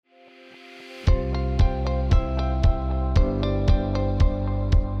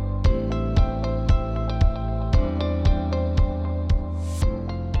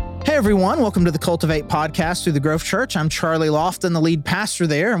everyone. Welcome to the Cultivate podcast through the Grove Church. I'm Charlie Lofton, the lead pastor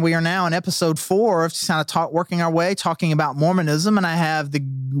there, and we are now in episode 4 of just kind of working our way, talking about Mormonism, and I have the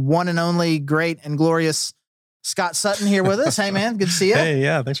one and only great and glorious Scott Sutton here with us. Hey, man. Good to see you. Hey,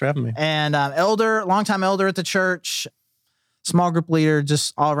 yeah. Thanks for having me. And longtime elder at the church, small group leader,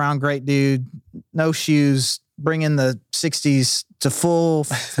 just all around great dude, no shoes, bringing the 60s to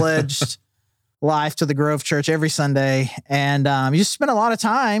full-fledged life to the Grove Church every Sunday. And you just spend a lot of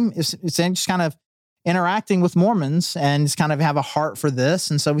time, it's just kind of interacting with Mormons and just kind of have a heart for this.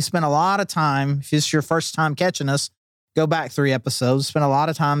 And so we spent a lot of time, if it's your first time catching us, go back 3 episodes, spend a lot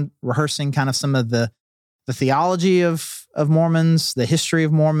of time rehearsing kind of some of the theology of Mormons, the history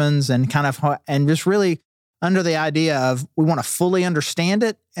of Mormons, and just really under the idea of we want to fully understand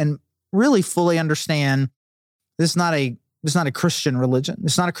it and really fully understand this is not a Christian religion.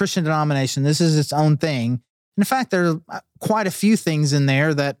 It's not a Christian denomination. This is its own thing. In fact, there are quite a few things in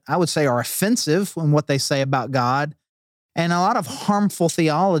there that I would say are offensive in what they say about God, and a lot of harmful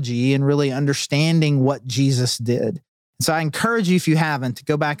theology in really understanding what Jesus did. So I encourage you, if you haven't, to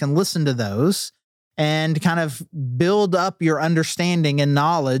go back and listen to those and kind of build up your understanding and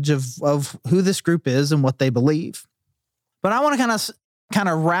knowledge of who this group is and what they believe. But I want to kind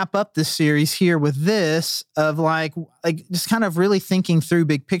of wrap up this series here with this of like just kind of really thinking through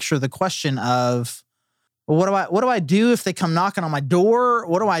big picture, the question of, well, what do I do if they come knocking on my door?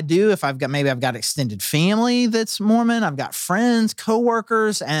 What do I do if I've got extended family that's Mormon? I've got friends,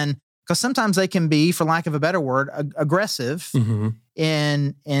 coworkers, and because sometimes they can be, for lack of a better word, aggressive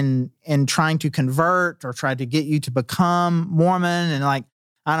in trying to convert or try to get you to become Mormon. And like,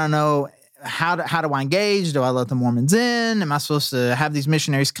 I don't know, how do I engage? Do I let the Mormons in? Am I supposed to have these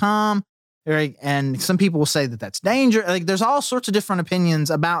missionaries come? Right? And some people will say that that's dangerous. Like, there's all sorts of different opinions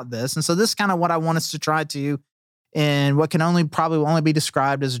about this. And so this is kind of what I want us to try to, in what can probably only be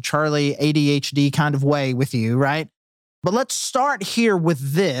described as a Charlie ADHD kind of way with you, right? But let's start here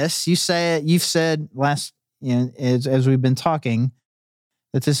with this. You've said last, as we've been talking,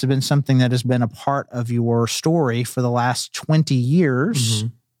 that this has been something that has been a part of your story for the last 20 years.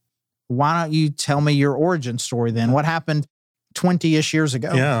 Mm-hmm. Why don't you tell me your origin story then? What happened 20-ish years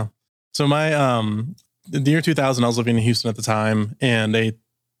ago? Yeah. So my, in the year 2000, I was living in Houston at the time, and a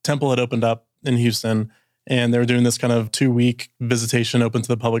temple had opened up in Houston, and they were doing this kind of 2-week visitation open to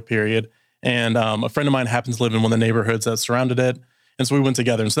the public period. And a friend of mine happened to live in one of the neighborhoods that surrounded it. And so we went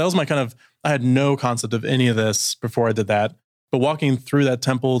together. And so that was I had no concept of any of this before I did that. But walking through that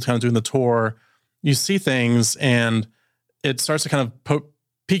temple, kind of doing the tour, you see things, and it starts to kind of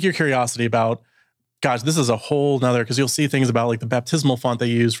pique your curiosity about, gosh, this is a whole nother, because you'll see things about like the baptismal font they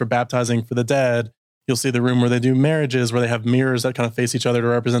use for baptizing for the dead. You'll see the room where they do marriages, where they have mirrors that kind of face each other to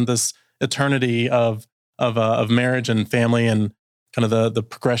represent this eternity of marriage and family and kind of the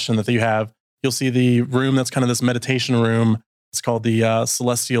progression that you have. You'll see the room that's kind of this meditation room. It's called the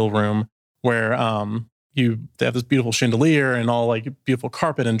celestial room, where they have this beautiful chandelier and all like beautiful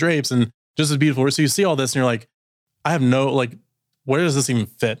carpet and drapes and just as beautiful. So you see all this and you're like, I have no, like, where does this even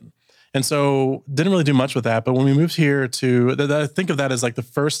fit? And so didn't really do much with that. But when we moved here I think of that as like the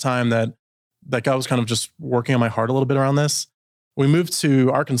first time that God was kind of just working on my heart a little bit around this. We moved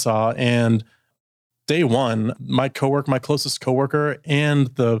to Arkansas, and day one, my closest coworker, and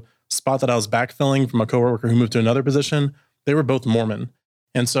the spot that I was backfilling from a coworker who moved to another position, they were both Mormon.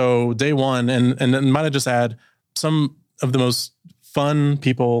 And so day one, and might have just had some of the most fun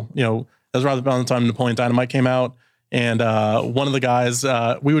people, that was around the time Napoleon Dynamite came out. And one of the guys,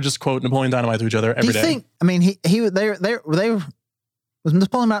 we would just quote Napoleon Dynamite to each other every day. Think? I mean, was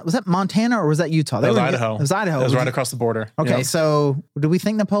Napoleon? Was that Montana or was that Utah? That was Idaho. It was Idaho. It was right across the border. Okay, so do we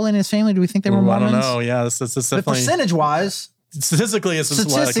think Napoleon and his family? Do we think they were Mormons? I don't know. Yeah, it's definitely. But percentage-wise, statistically,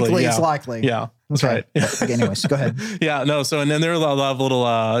 it's likely. Yeah, that's right. Okay, anyways, go ahead. Yeah, no. So, and then there are a lot of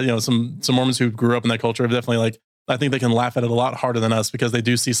little, some Mormons who grew up in that culture. Definitely, I think they can laugh at it a lot harder than us, because they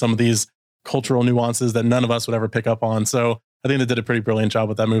do see some of these cultural nuances that none of us would ever pick up on. So I think they did a pretty brilliant job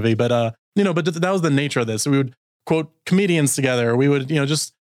with that movie. But but that was the nature of this. So we would quote comedians together. We would,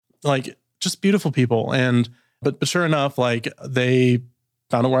 just beautiful people. And but sure enough, like, they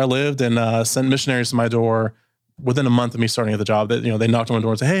found out where I lived and sent missionaries to my door within a month of me starting at the job. That they knocked on my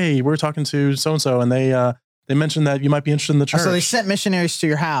door and said, "Hey, we're talking to so and so, and they mentioned that you might be interested in the church." So they sent missionaries to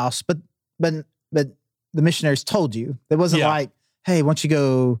your house, but the missionaries told you. It wasn't like, "Hey, why don't you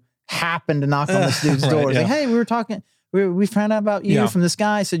go happen to knock on this dude's door?" Like, "Hey, we were talking. We found out about you from this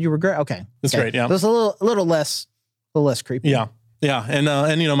guy. Said you were great." Okay, that's great. Yeah, it was a little less creepy. Yeah, and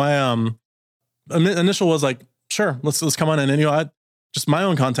my initial was like, sure, let's come on in. And just my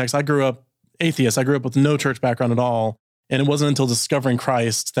own context, I grew up atheist. I grew up with no church background at all, And it wasn't until discovering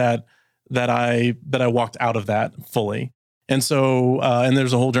Christ that I walked out of that fully. And so, and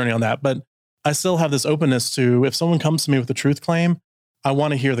there's a whole journey on that. But I still have this openness to, if someone comes to me with a truth claim, I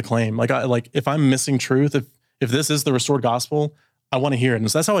want to hear the claim. Like if I'm missing truth, if this is the restored gospel, I want to hear it.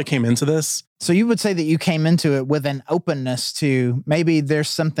 And so that's how I came into this. So you would say that you came into it with an openness to, maybe there's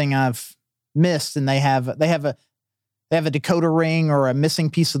something I've missed, and they have a decoder ring or a missing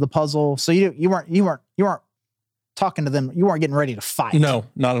piece of the puzzle. So you weren't talking to them. You weren't getting ready to fight. No,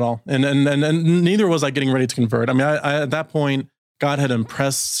 not at all. And neither was I getting ready to convert. I mean, I at that point, God had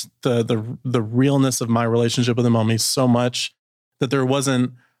impressed the realness of my relationship with him on me so much that there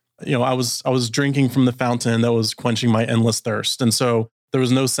wasn't, I was drinking from the fountain that was quenching my endless thirst. And so there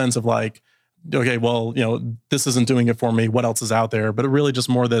was no sense of like, okay, well, this isn't doing it for me. What else is out there? But it really just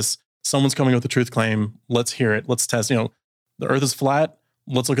more this, someone's coming with a truth claim. Let's hear it. Let's test, the earth is flat.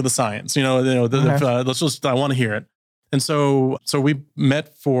 Let's look at the science, I want to hear it. And so we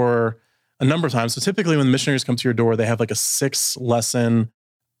met for a number of times. So typically when missionaries come to your door, they have like a 6-lesson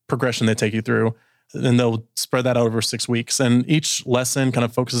progression they take you through, and they'll spread that out over 6 weeks. And each lesson kind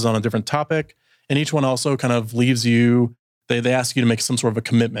of focuses on a different topic. And each one also kind of leaves you, they ask you to make some sort of a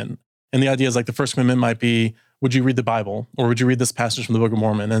commitment. And the idea is like the first commitment might be, would you read the Bible, or would you read this passage from the Book of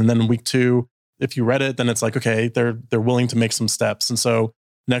Mormon? And then week 2, if you read it, then it's like, okay, they're willing to make some steps. And so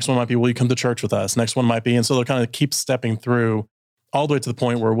next one might be, will you come to church with us? Next one might be, and so they'll kind of keep stepping through all the way to the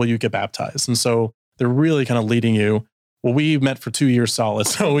point where, will you get baptized? And so they're really kind of leading you. Well, we met for 2 years solid.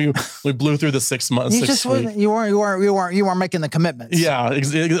 So we blew through the 6 months. You weren't making the commitments. Yeah.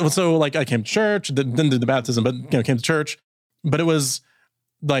 So like I came to church, then did the baptism, but came to church. But it was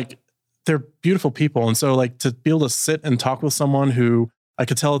like, they're beautiful people. And so like to be able to sit and talk with someone who I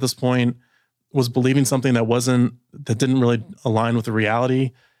could tell at this point was believing something that didn't really align with the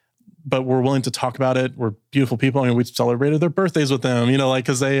reality, but we're willing to talk about it. We're beautiful people. I mean, we celebrated their birthdays with them,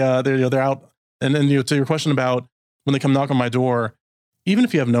 cause they're out. And then, to your question about when they come knock on my door, even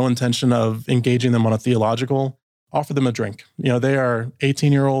if you have no intention of engaging them on a theological, offer them a drink. They are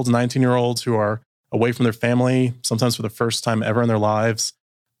 18-year-olds, 19-year-olds who are away from their family, sometimes for the first time ever in their lives.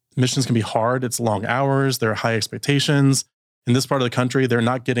 Missions can be hard. It's long hours. There are high expectations. In this part of the country, they're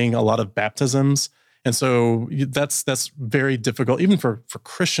not getting a lot of baptisms. And so that's very difficult, even for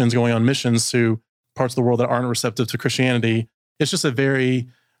Christians going on missions to parts of the world that aren't receptive to Christianity. It's just a very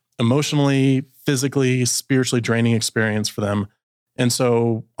emotionally, physically, spiritually draining experience for them. And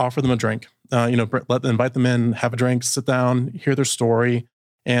so offer them a drink, invite them in, have a drink, sit down, hear their story,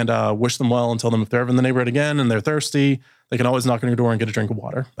 and wish them well, and tell them if they're ever in the neighborhood again and they're thirsty, they can always knock on your door and get a drink of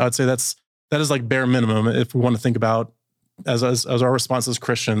water. I would say that is like bare minimum if we want to think about as our response as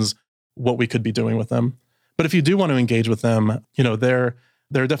Christians, what we could be doing with them. But if you do want to engage with them, there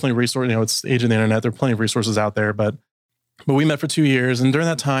are definitely resources. It's the age of the internet. There are plenty of resources out there. But we met for 2 years, and during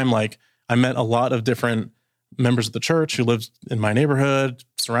that time, like I met a lot of different members of the church who lived in my neighborhood,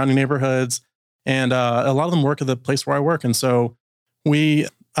 surrounding neighborhoods, and a lot of them work at the place where I work. And so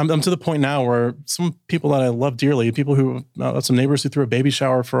I'm to the point now where some people that I love dearly, people who, some neighbors who threw a baby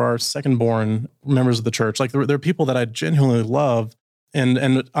shower for our second-born members of the church, like there are people that I genuinely love,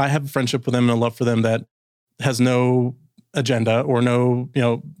 and I have a friendship with them and a love for them that has no agenda or no,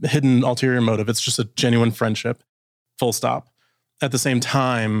 hidden ulterior motive. It's just a genuine friendship, full stop. At the same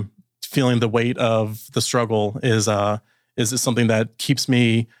time, feeling the weight of the struggle is something that keeps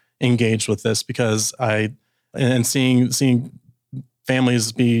me engaged with this, because seeing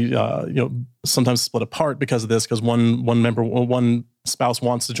families be, sometimes split apart because of this, because one spouse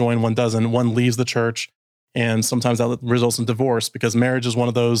wants to join, one doesn't, one leaves the church. And sometimes that results in divorce, because marriage is one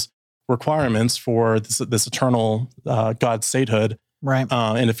of those requirements for this eternal God statehood. Right.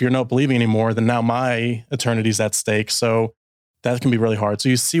 And if you're not believing anymore, then now my eternity's at stake. So that can be really hard. So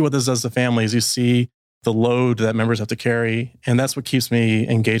you see what this does to families. You see the load that members have to carry. And that's what keeps me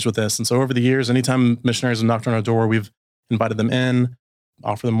engaged with this. And so over the years, anytime missionaries have knocked on our door, we've invited them in,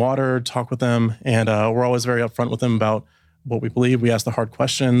 offer them water, talk with them. And we're always very upfront with them about what we believe. We ask the hard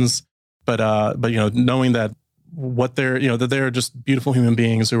questions, but knowing that what that they're just beautiful human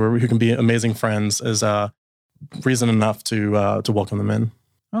beings who can be amazing friends is reason enough to welcome them in.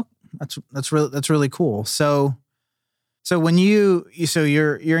 Oh, that's really cool. So when you're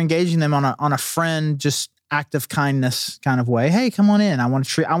engaging them on a friend, just act of kindness kind of way. Hey, come on in. I want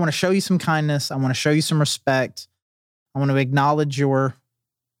to show you some kindness. I want to show you some respect. I want to acknowledge your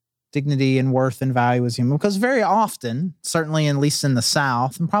dignity and worth and value as human, because very often, certainly at least in the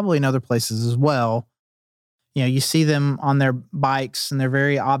South and probably in other places as well, you see them on their bikes and they're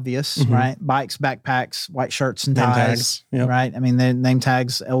very obvious, mm-hmm. right? Bikes, backpacks, white shirts and ties, yep. right? I mean, their name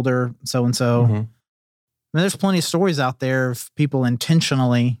tags, elder so-and-so. Mm-hmm. mean, there's plenty of stories out there of people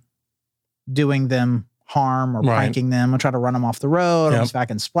intentionally doing them harm or pranking them. I'll try to run them off the road. If I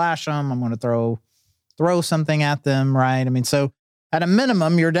can splash them, I'm going to throw something at them, right? I mean, so at a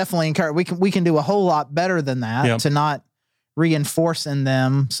minimum, you're definitely encouraged. We can do a whole lot better than that to not reinforce in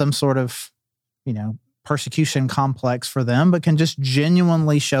them some sort of, persecution complex for them, but can just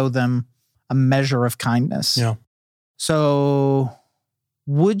genuinely show them a measure of kindness. Yeah. So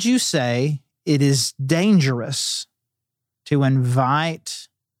would you say it is dangerous to invite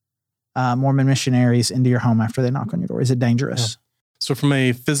Mormon missionaries into your home after they knock on your door? Is it dangerous? Yeah. So from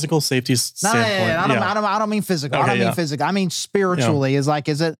a physical safety standpoint, I don't mean physical. Okay, I don't mean physical. I mean spiritually.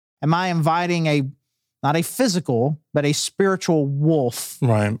 Am I inviting not a physical, but a spiritual wolf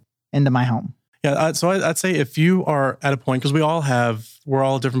into my home? Yeah. So I'd say if you are at a point, because we're all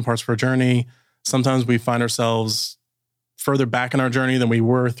at different parts of our journey. Sometimes we find ourselves further back in our journey than we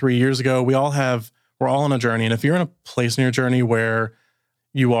were 3 years ago. We're all on a journey. And if you're in a place in your journey where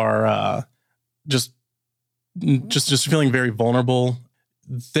you are just feeling very vulnerable,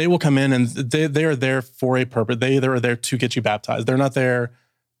 they will come in and they are there for a purpose. They are there to get you baptized. They're not there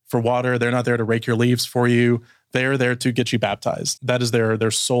for water. They're not there to rake your leaves for you. They are there to get you baptized. That is their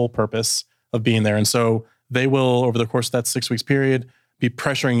sole purpose of being there. And so they will, over the course of that 6 weeks period, be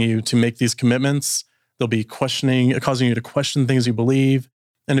pressuring you to make these commitments. They'll be causing you to question things you believe.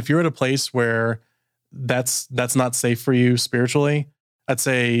 And if you're at a place where that's not safe for you spiritually, I'd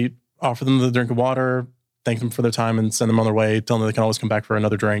say offer them the drink of water, thank them for their time, and send them on their way. Tell them they can always come back for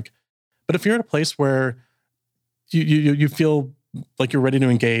another drink. But if you're at a place where you feel like you're ready to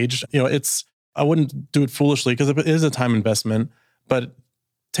engage, I wouldn't do it foolishly because it is a time investment. But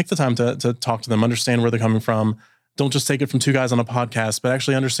take the time to talk to them, understand where they're coming from. Don't just take it from two guys on a podcast, but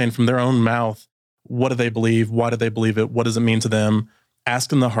actually understand from their own mouth, what do they believe? Why do they believe it? What does it mean to them? Ask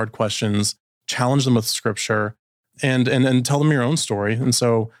them the hard questions, challenge them with scripture, and tell them your own story. And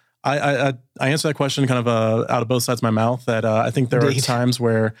so I answer that question kind of out of both sides of my mouth, that I think there are times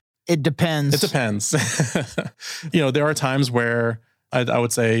where it depends. It depends. There are times where I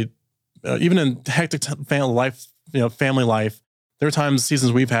would say, even in hectic family life, there are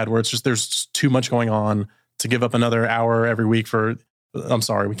seasons we've had where it's just, there's too much going on to give up another hour every week I'm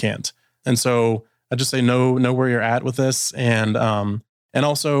sorry, we can't. And so I just say, know where you're at with this. And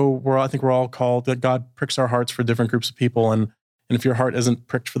also I think we're all called, that God pricks our hearts for different groups of people. And if your heart isn't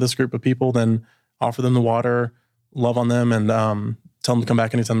pricked for this group of people, then offer them the water, love on them, and tell them to come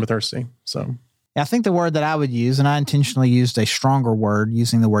back anytime they're thirsty. So I think the word that I would use, and I intentionally used a stronger word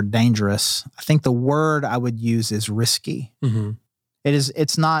using the word dangerous. I think the word I would use is risky. Mm-hmm.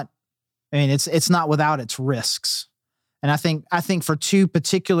 It's not without its risks. And I think for two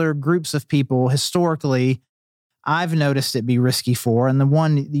particular groups of people, historically, I've noticed it be risky for, and the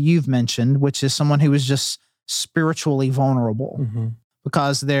one you've mentioned, which is someone who is just spiritually vulnerable,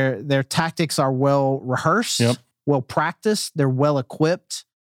 because their tactics are well rehearsed, well practiced, they're well equipped.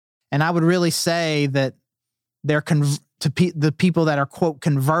 And I would really say that the people that are, quote,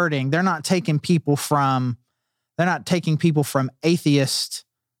 converting, they're not taking people from atheist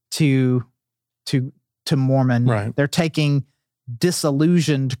to Mormon. Right. They're taking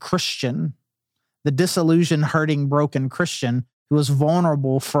disillusioned Christian, the disillusioned, hurting, broken Christian who is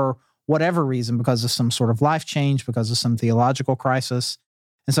vulnerable for whatever reason, because of some sort of life change, because of some theological crisis.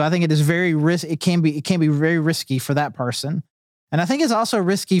 And so I think it is it can be very risky for that person. And I think it's also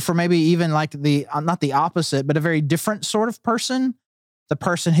risky for maybe even like not the opposite, but a very different sort of person, the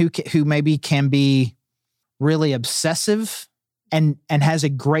person who maybe can be really obsessive and has a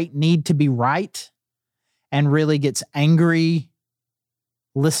great need to be right, and really gets angry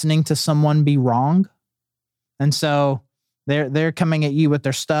listening to someone be wrong. And so they're coming at you with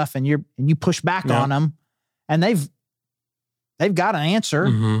their stuff, and you push back on them, and they've got an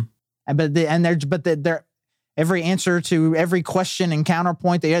answer. But they're every answer to every question and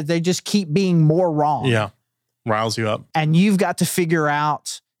counterpoint, they just keep being more wrong. Yeah. Riles you up. And you've got to figure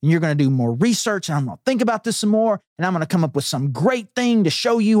out, and you're going to do more research, and I'm going to think about this some more, and I'm going to come up with some great thing to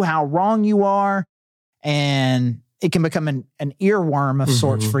show you how wrong you are. And it can become an earworm of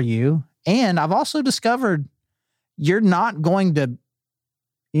sorts for you. And I've also discovered you're not going to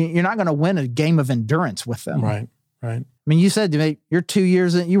win a game of endurance with them. Right. I mean, you said you're 2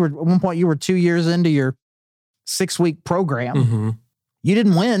 years in, at one point you were 2 years into your 6-week program. You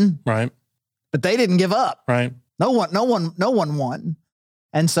didn't win. Right. But they didn't give up. Right. No one won.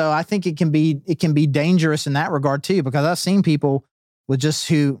 And so I think it can be dangerous in that regard too, because I've seen people with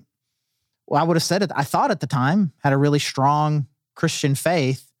just I would have said it, I thought at the time, had a really strong Christian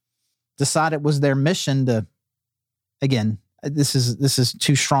faith, decide it was their mission to, again, this is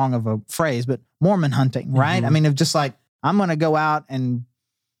too strong of a phrase, but Mormon hunting, right? Mm-hmm. I mean, of just like, I'm going to go out and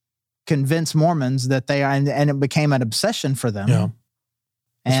convince Mormons that they are, and it became an obsession for them. Yeah.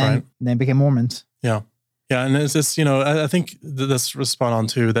 And right. they became Mormons. Yeah. Yeah. And it's just, I think that's spot on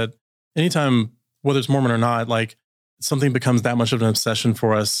too, that anytime, whether it's Mormon or not, like something becomes that much of an obsession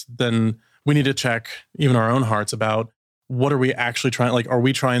for us, then we need to check even our own hearts about what are we actually trying, like, are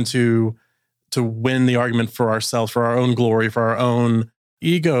we trying to win the argument for ourselves, for our own glory, for our own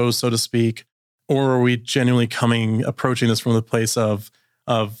ego, so to speak, or are we genuinely approaching this from the place of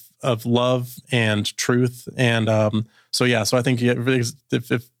love and truth? And so I think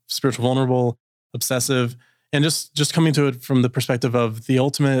if spiritual vulnerable, obsessive, and just coming to it from the perspective of the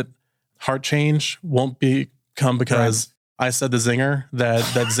ultimate heart change won't come because I said the zinger that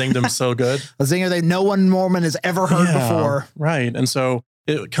zinged him so good. A zinger that no one Mormon has ever heard before. Right. And so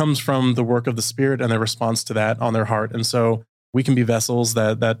it comes from the work of the Spirit and their response to that on their heart. And so we can be vessels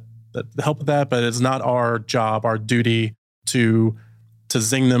that help with that, but it's not our job, our duty to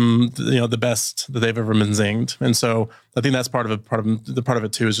zing them, the best that they've ever been zinged. And so I think that's part of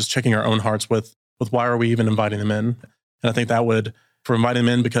it too, is just checking our own hearts with why are we even inviting them in? And I think that if we're inviting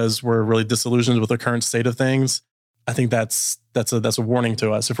them in because we're really disillusioned with the current state of things, I think that's a warning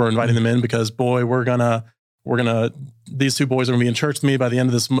to us. If we're inviting them in because, boy, these two boys are gonna be in church with me by the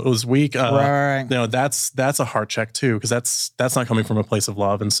end of this week. Right. That's a heart check too, because that's not coming from a place of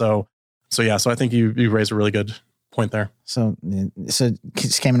love. And so I think you raised a really good point there. So it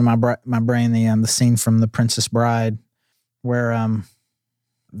just came into my brain the scene from The Princess Bride where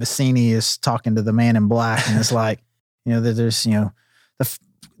Vicini is talking to the man in black and it's like, that there's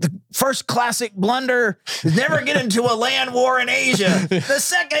the first classic blunder is never get into a land war in Asia. The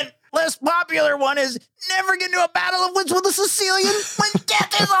second less popular one is never get into a battle of wits with a Sicilian when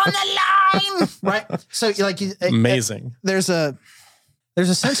death is on the line. Right. So amazing. There's a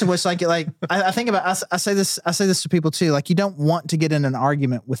sense in which I think about, I say this to people too. Like, you don't want to get in an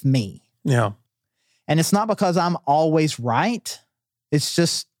argument with me. Yeah. And it's not because I'm always right. It's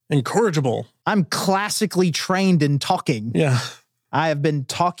just incorrigible. I'm classically trained in talking. Yeah. I have been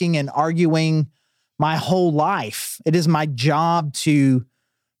talking and arguing my whole life. It is my job to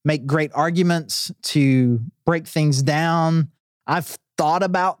make great arguments, to break things down. I've thought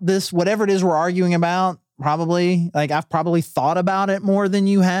about this, whatever it is we're arguing about, probably. Like, I've probably thought about it more than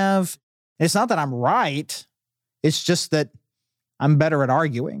you have. It's not that I'm right. It's just that I'm better at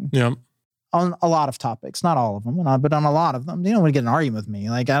arguing. Yeah. On a lot of topics, not all of them, but on a lot of them. You don't want to get an argument with me.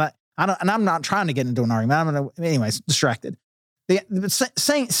 Like, I don't, and I'm not trying to get into an argument. Anyways, distracted.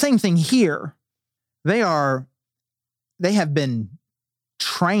 Same thing here. They have been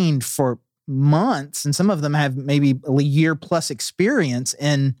trained for months, and some of them have maybe a year plus experience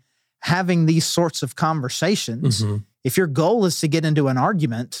in having these sorts of conversations. Mm-hmm. If your goal is to get into an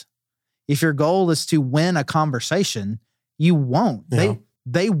argument, if your goal is to win a conversation, you won't. Yeah.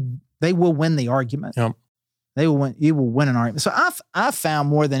 They will win the argument. Yep. You will win an argument. So I've found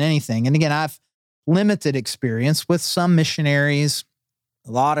more than anything, and again, I've limited experience with some missionaries,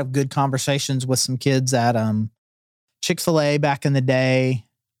 a lot of good conversations with some kids at Chick-fil-A back in the day.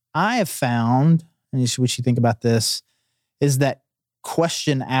 I have found, and what you think about this, is that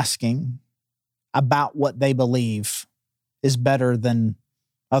question asking about what they believe is better than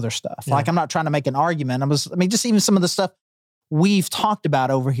other stuff. Yeah. Like, I'm not trying to make an argument. Just even some of the stuff we've talked about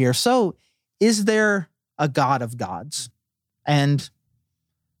over here. So, is there a God of gods? And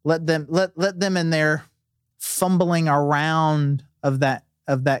let them in their fumbling around of that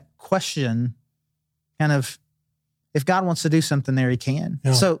question, kind of, if God wants to do something there, he can.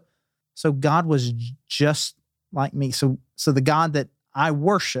 Yeah. So God was just like me. So the God that I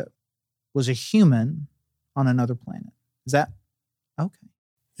worship was a human on another planet. Is that okay?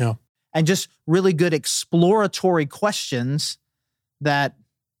 Yeah. And just really good exploratory questions that,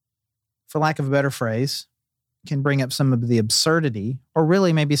 for lack of a better phrase, can bring up some of the absurdity, or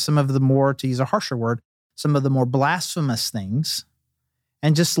really maybe some of the more, to use a harsher word, some of the more blasphemous things,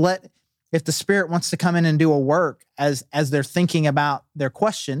 and just if the Spirit wants to come in and do a work as they're thinking about their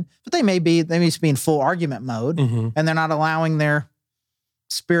question, but they may be in full argument mode, mm-hmm. and they're not allowing their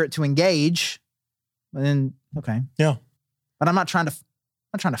spirit to engage, then okay. Yeah. But I'm not trying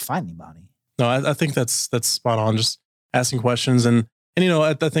to fight anybody. No, I think that's spot on. Just asking questions. And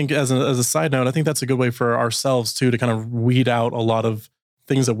I think as a side note, I think that's a good way for ourselves too, to kind of weed out a lot of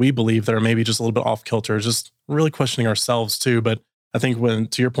things that we believe that are maybe just a little bit off kilter, just really questioning ourselves too. But I think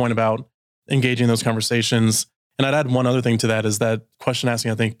to your point about engaging in those conversations, and I'd add one other thing to that, is that question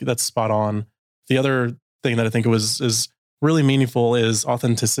asking, I think that's spot on. The other thing that I think is really meaningful is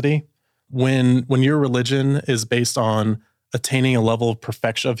authenticity. When your religion is based on attaining a level of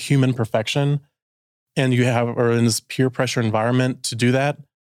perfection, of human perfection, and or in this peer pressure environment to do that,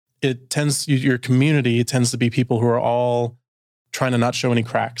 your community tends to be people who are all trying to not show any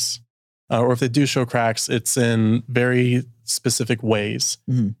cracks. Or if they do show cracks, it's in very specific ways.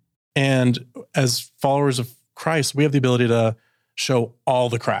 Mm-hmm. And as followers of Christ, we have the ability to show all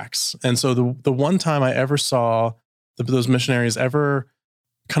the cracks. And so the one time I ever saw those missionaries ever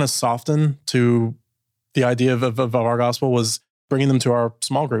kind of soften to the idea of our gospel was bringing them to our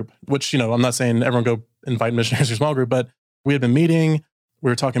small group, which, I'm not saying everyone go invite missionaries to your small group, but we had been meeting, we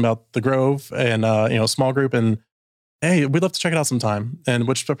were talking about the Grove and, small group, and hey, we'd love to check it out sometime. And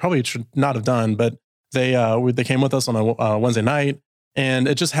which I probably should not have done, but they came with us on a Wednesday night, and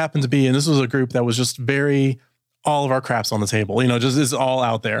it just happened to be, and this was a group that was just all of our crap's on the table, just is all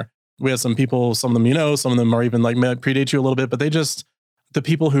out there. We had some people, some of them, some of them are even like predate you a little bit, but the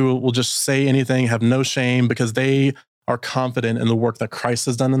people who will just say anything, have no shame because they are confident in the work that Christ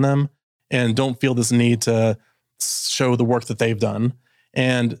has done in them and don't feel this need to show the work that they've done.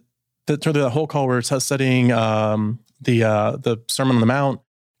 And through the whole call, we're studying the Sermon on the Mount,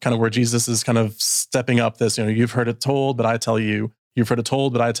 kind of where Jesus is kind of stepping up this, you've heard it told, but I tell you, you've heard it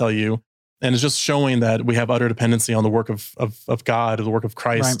told, but I tell you. And it's just showing that we have utter dependency on the work of God, or the work of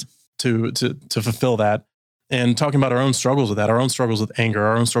Christ, right, to fulfill that. And talking about our own struggles with that, our own struggles with anger,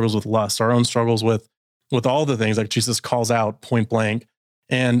 our own struggles with lust, our own struggles with all the things like Jesus calls out point blank.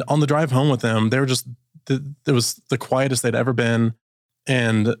 And on the drive home with them, they were just, it was the quietest they'd ever been.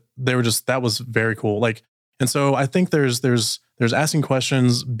 And they were just, that was very cool. And so I think there's asking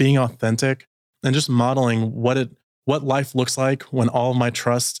questions, being authentic, and just modeling what life looks like when all of my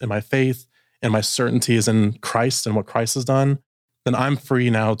trust and my faith and my certainty is in Christ and what Christ has done. Then I'm free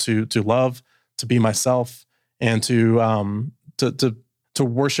now to love, to be myself, and to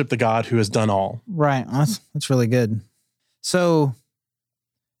worship the God who has done all. Right. That's really good. So,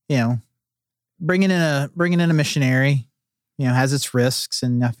 bringing in a missionary, has its risks,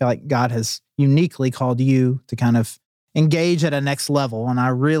 and I feel like God has uniquely called you to kind of engage at a next level, and I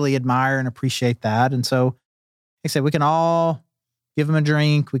really admire and appreciate that. And so, like I said, we can all give them a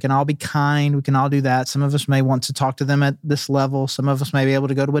drink. We can all be kind. We can all do that. Some of us may want to talk to them at this level. Some of us may be able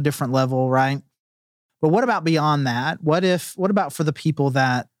to go to a different level, right? But what about beyond that? What about for the people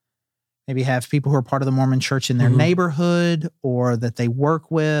that maybe have people who are part of the Mormon church in their mm-hmm. neighborhood, or that they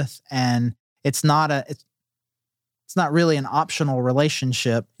work with, and it's not really an optional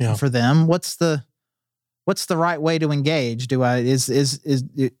relationship for them? What's the right way to engage? Am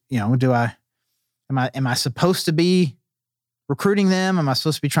I supposed to be recruiting them? Am I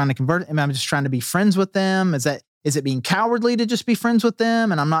supposed to be trying to convert? Am I just trying to be friends with them? Is it being cowardly to just be friends with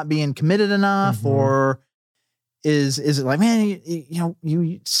them and I'm not being committed enough? Mm-hmm. Or is it like, man,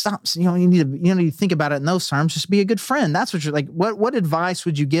 you stop, you need to think about it in those terms, just be a good friend. That's what you're like. What advice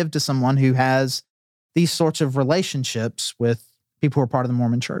would you give to someone who has these sorts of relationships with people who are part of the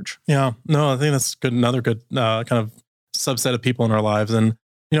Mormon church? Yeah, no, I think that's good. Another good kind of subset of people in our lives. And,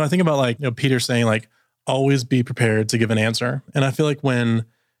 I think about Peter saying always be prepared to give an answer. And I feel like when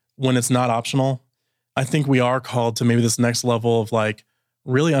it's not optional, I think we are called to maybe this next level of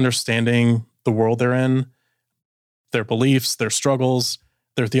really understanding the world they're in, their beliefs, their struggles,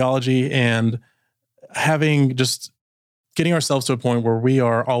 their theology, and getting ourselves to a point where we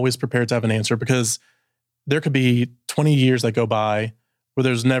are always prepared to have an answer, because there could be 20 years that go by where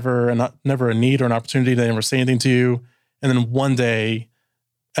there's never a need or an opportunity to ever say anything to you. And then one day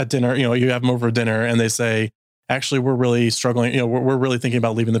at dinner, you have them over for dinner and they say, actually, we're really struggling. We're really thinking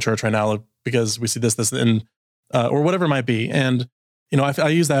about leaving the church right now because we see this, and, or whatever it might be. And, I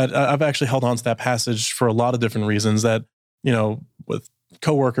use that. I've actually held on to that passage for a lot of different reasons, that, with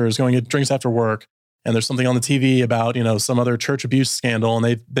coworkers going to get drinks after work, and there's something on the TV about, some other church abuse scandal,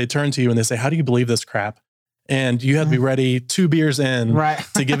 and they turn to you and they say, how do you believe this crap? And you have to be ready 2 beers in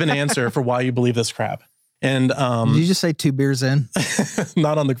to give an answer for why you believe this crap. And did you just say 2 beers in?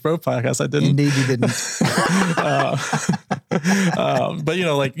 Not on the Grove podcast. I didn't. Indeed, you didn't. But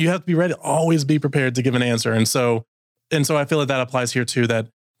you have to be ready. Always be prepared to give an answer. And so I feel like that applies here too. That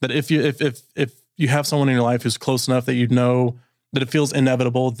if you have someone in your life who's close enough that that it feels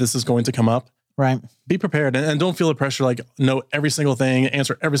inevitable, this is going to come up. Right. Be prepared and don't feel the pressure. Know every single thing,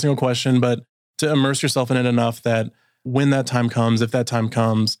 answer every single question, but to immerse yourself in it enough that when that time comes, if that time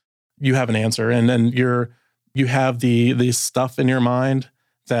comes, you have an answer, and then you have the stuff in your mind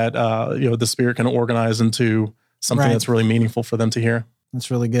that the Spirit can organize into something that's really meaningful for them to hear. That's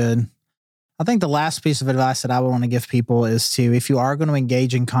really good. I think the last piece of advice that I would want to give people is to, if you are going to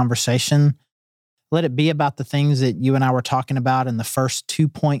engage in conversation, let it be about the things that you and I were talking about in the first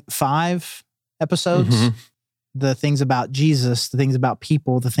 2.5 episodes. Mm-hmm. the things about Jesus, the things about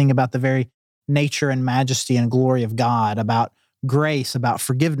people, the thing about the very nature and majesty and glory of God, about grace, about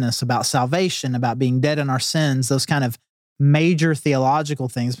forgiveness, about salvation, about being dead in our sins, those kind of major theological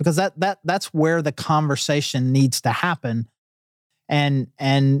things, because that's where the conversation needs to happen. And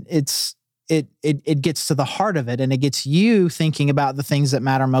it gets to the heart of it, and it gets you thinking about the things that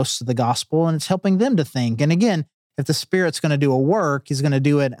matter most to the gospel, and it's helping them to think. And again, if the Spirit's going to do a work, he's going to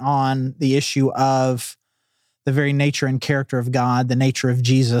do it on the issue of the very nature and character of God, the nature of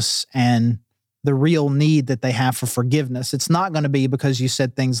Jesus, and the real need that they have for forgiveness. It's not going to be because you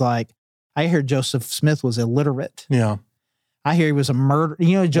said things like, I hear Joseph Smith was illiterate. Yeah. I hear he was a murderer.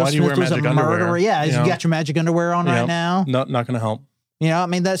 Joseph Smith was a murderer. Yeah, you got your magic underwear on right now. Not going to help.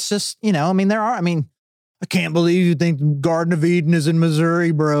 That's just, I can't believe you think Garden of Eden is in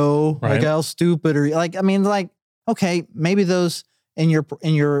Missouri, bro. Right. Like, how stupid are you? Okay, maybe those in your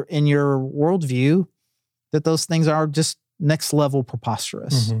worldview, that those things are just next level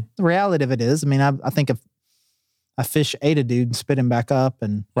preposterous. Mm-hmm. The reality of it is, I think if a fish ate a dude and spit him back up,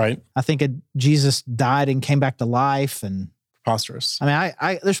 and right. I think Jesus died and came back to life, and preposterous.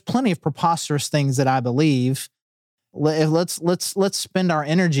 There's plenty of preposterous things that I believe. Let's spend our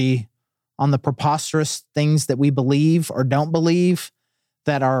energy on the preposterous things that we believe or don't believe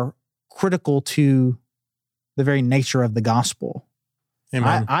that are critical to the very nature of the gospel.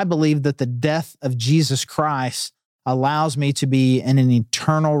 Amen. I believe that the death of Jesus Christ allows me to be in an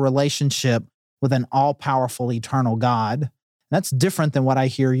eternal relationship with an all-powerful eternal God. That's different than what I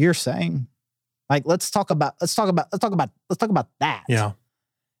hear you're saying. Like, let's talk about that. Yeah.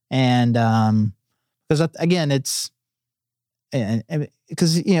 And because again, it's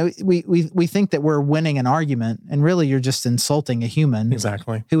because we think that we're winning an argument, and really you're just insulting a human.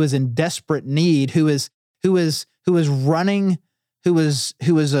 Exactly. Who is in desperate need, who is running, who is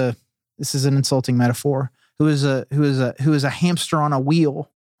this is an insulting metaphor, who is a hamster on a wheel,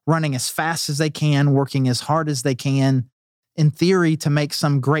 running as fast as they can, working as hard as they can, in theory to make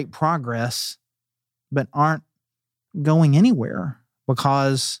some great progress, but aren't going anywhere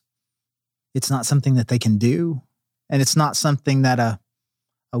because it's not something that they can do. And it's not something that a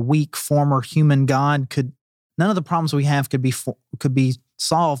weak former human God could, none of the problems we have could be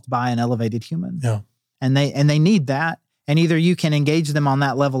solved by an elevated human. Yeah. And they need that. And either you can engage them on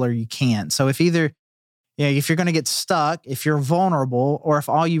that level or you can't. So if you're going to get stuck, if you're vulnerable, or if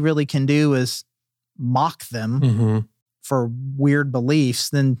all you really can do is mock them mm-hmm. for weird beliefs,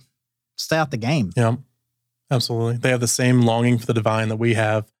 then stay out the game. Yeah, absolutely. They have the same longing for the divine that we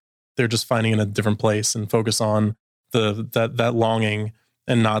have. They're just finding it in a different place and focus on that longing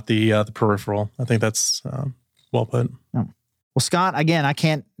and not the peripheral. I think that's well put. Yeah. Well, Scott, again, I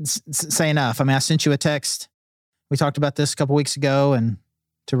can't say enough. I sent you a text. We talked about this a couple weeks ago, and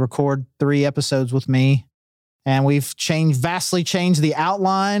to record 3 episodes with me. And we've vastly changed the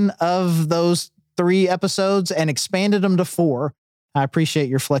outline of those 3 episodes and expanded them to 4. I appreciate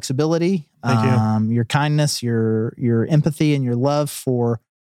your flexibility, Thank you. Your kindness, your empathy, and your love for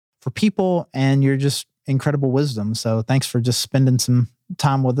people, and your just incredible wisdom. So thanks for just spending some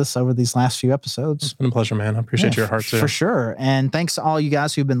time with us over these last few episodes. It's been a pleasure, man. I appreciate your heart too. For sure. And thanks to all you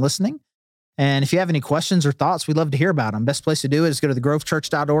guys who've been listening. And if you have any questions or thoughts, we'd love to hear about them. Best place to do it is go to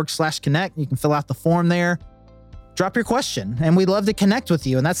thegrovechurch.org/connect. You can fill out the form there. Drop your question, and we'd love to connect with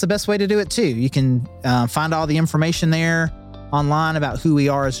you. And that's the best way to do it too. You can find all the information there online about who we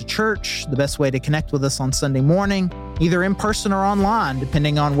are as a church, the best way to connect with us on Sunday morning, either in person or online,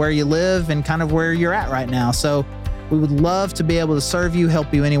 depending on where you live and kind of where you're at right now. So we would love to be able to serve you,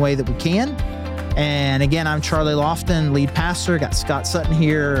 help you any way that we can. And again, I'm Charlie Lofton, lead pastor. Got Scott Sutton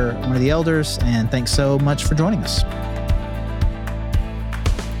here, one of the elders, and thanks so much for joining us.